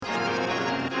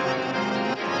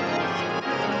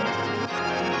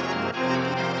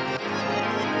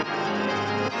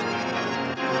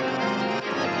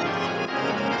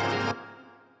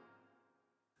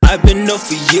I've been up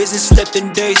for years and slept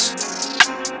in days.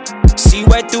 See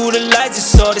right through the lights,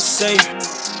 it's all the same.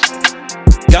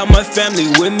 Got my family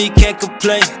with me, can't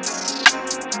complain.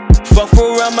 Fuck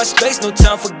around my space, no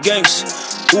time for games.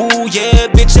 Ooh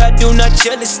yeah, bitch, I do not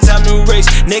chill, it's time to race.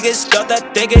 Niggas thought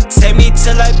that they could take me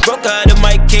till I broke out of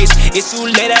my case. It's too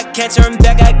late, I can't turn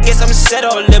back, I guess I'm set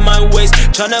all in my ways.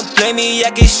 Tryna play me,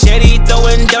 I get shady,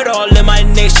 throwing dirt all in my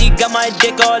neck. She got my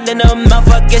dick all in her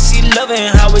mouth, I guess she loving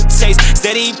how it tastes.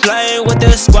 Steady playing with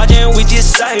the squadron, we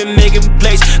just out here making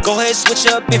plays. Go ahead,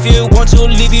 switch up if you want to,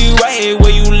 leave you right here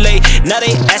where you lay. Now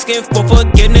they asking for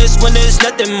forgiveness when there's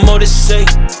nothing more to say.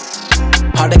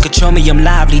 Hard to control me, I'm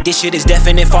lively. This shit is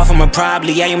definite, far from a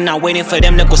probably. I am not waiting for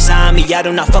them to go sign me. I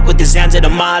do not fuck with the Zans or the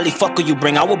Molly. Fuck who you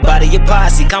bring, I will body your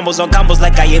posse. Combos on combos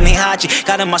like I am Heihachi.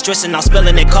 Got in my stress and I'm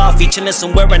spilling it coffee. Chillin'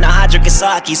 somewhere in a hydro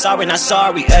Kasaki. Sorry, not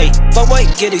sorry, ayy. Fuck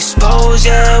white, get exposed,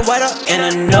 yeah. White up in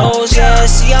her nose, yeah.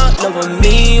 See, y'all loving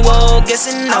me, whoa.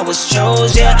 Guessing I was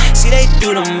chose, yeah. See, they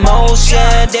do the most,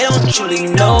 yeah. They don't truly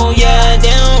know, yeah. They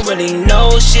don't really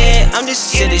know shit. I'm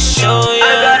just here to show, yeah.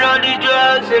 I got all these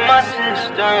drugs in my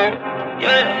system,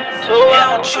 yeah. So they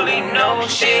don't truly know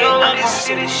shit. I'm just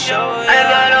here to show, yeah. I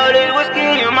got all this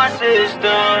whiskey in my system,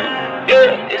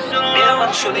 yeah. They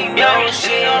don't truly know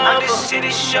shit. I'm just here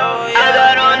to show, yeah. I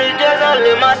got all this drugs all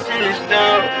in my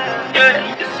system,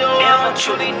 yeah. They don't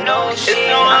truly know shit.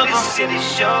 I'm just here to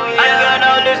show, yeah. I got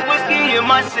all this whiskey in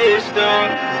my system,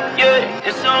 yeah.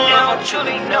 It's so they don't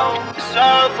truly know. It's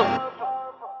over.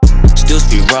 Still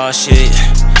spit raw shit,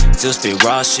 still spit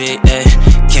raw shit, eh.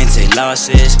 Can't take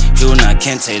losses, you and I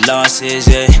can't take losses,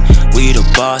 yeah. We the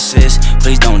bosses,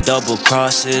 please don't double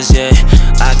crosses, yeah.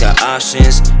 I got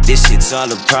options, this shit's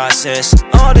all a process.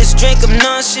 All this drink, I'm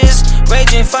nauseous,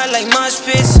 raging fight like mosh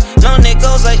pits. Long neck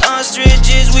goes like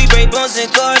ostriches, we break bones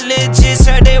and cartilages.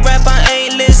 Heard they rap, I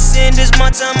ain't listen, this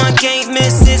my time, I can't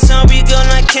miss it. Sorry girl,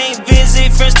 I can't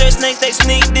visit, friends turn snakes, they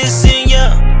sneak this in,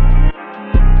 yeah.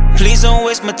 Please don't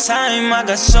waste my time, I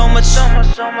got so much on my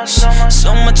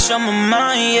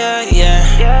mind,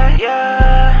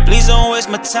 yeah. Please don't waste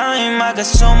my time, I got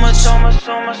so much on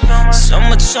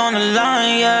the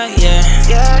line, yeah.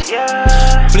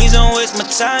 Please don't waste my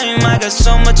time, I got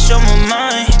so much on my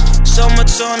mind, so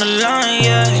much on the line,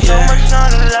 yeah.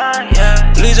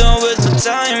 Please don't waste my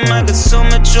time, I got so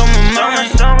much on my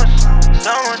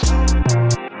mind.